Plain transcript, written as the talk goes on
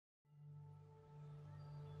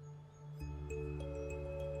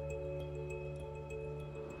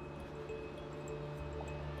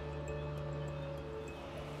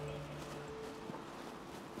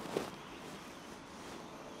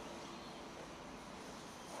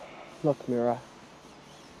Look, Mira,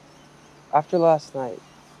 after last night,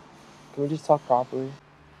 can we just talk properly?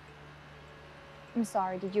 I'm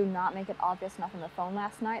sorry, did you not make it obvious enough on the phone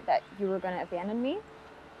last night that you were gonna abandon me?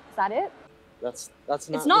 Is that it? That's not...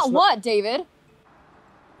 It's not what, David?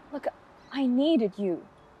 Look, I needed you,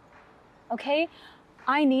 okay?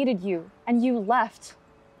 I needed you, and you left.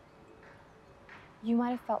 You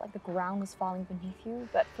might have felt like the ground was falling beneath you,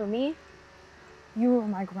 but for me, you were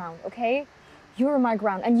my ground, okay? You were my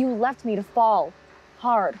ground, and you left me to fall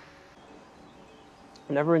hard.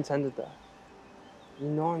 I never intended that. You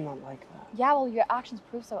know I'm not like that. Yeah, well, your actions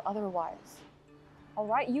prove so otherwise. All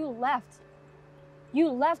right, you left. You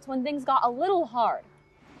left when things got a little hard.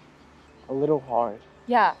 A little hard.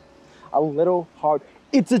 Yeah. A little hard.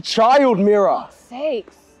 It's a child, Mira! For fuck's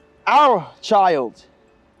sakes. Our child!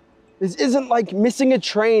 This isn't like missing a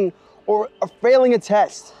train or failing a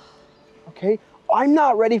test, okay? I'm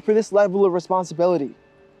not ready for this level of responsibility.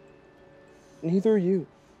 Neither are you.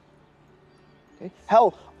 Okay?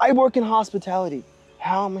 Hell, I work in hospitality.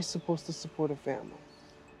 How am I supposed to support a family?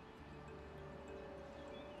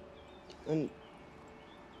 And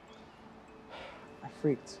I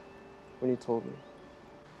freaked when you told me.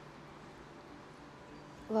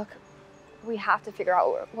 Look, we have to figure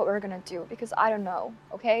out what we're gonna do because I don't know,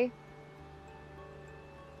 okay?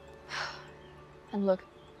 And look,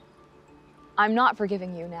 I'm not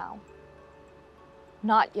forgiving you now.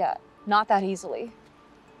 Not yet. Not that easily.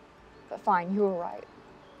 But fine, you were right.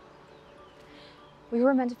 We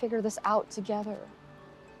were meant to figure this out together.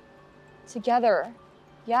 Together.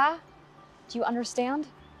 Yeah? Do you understand?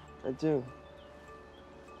 I do.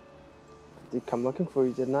 I did come looking for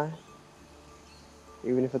you, didn't I?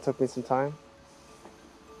 Even if it took me some time.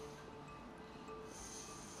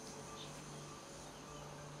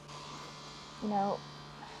 You know,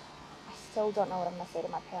 I still don't know what I'm gonna say to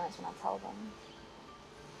my parents when I tell them.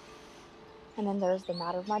 And then there's the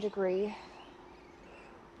matter of my degree.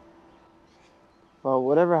 Well,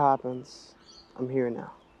 whatever happens, I'm here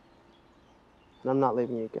now. And I'm not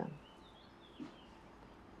leaving you again.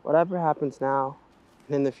 Whatever happens now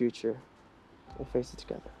and in the future, we'll face it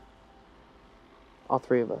together. All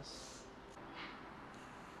three of us.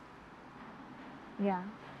 Yeah,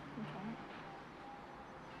 okay.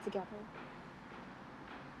 Together.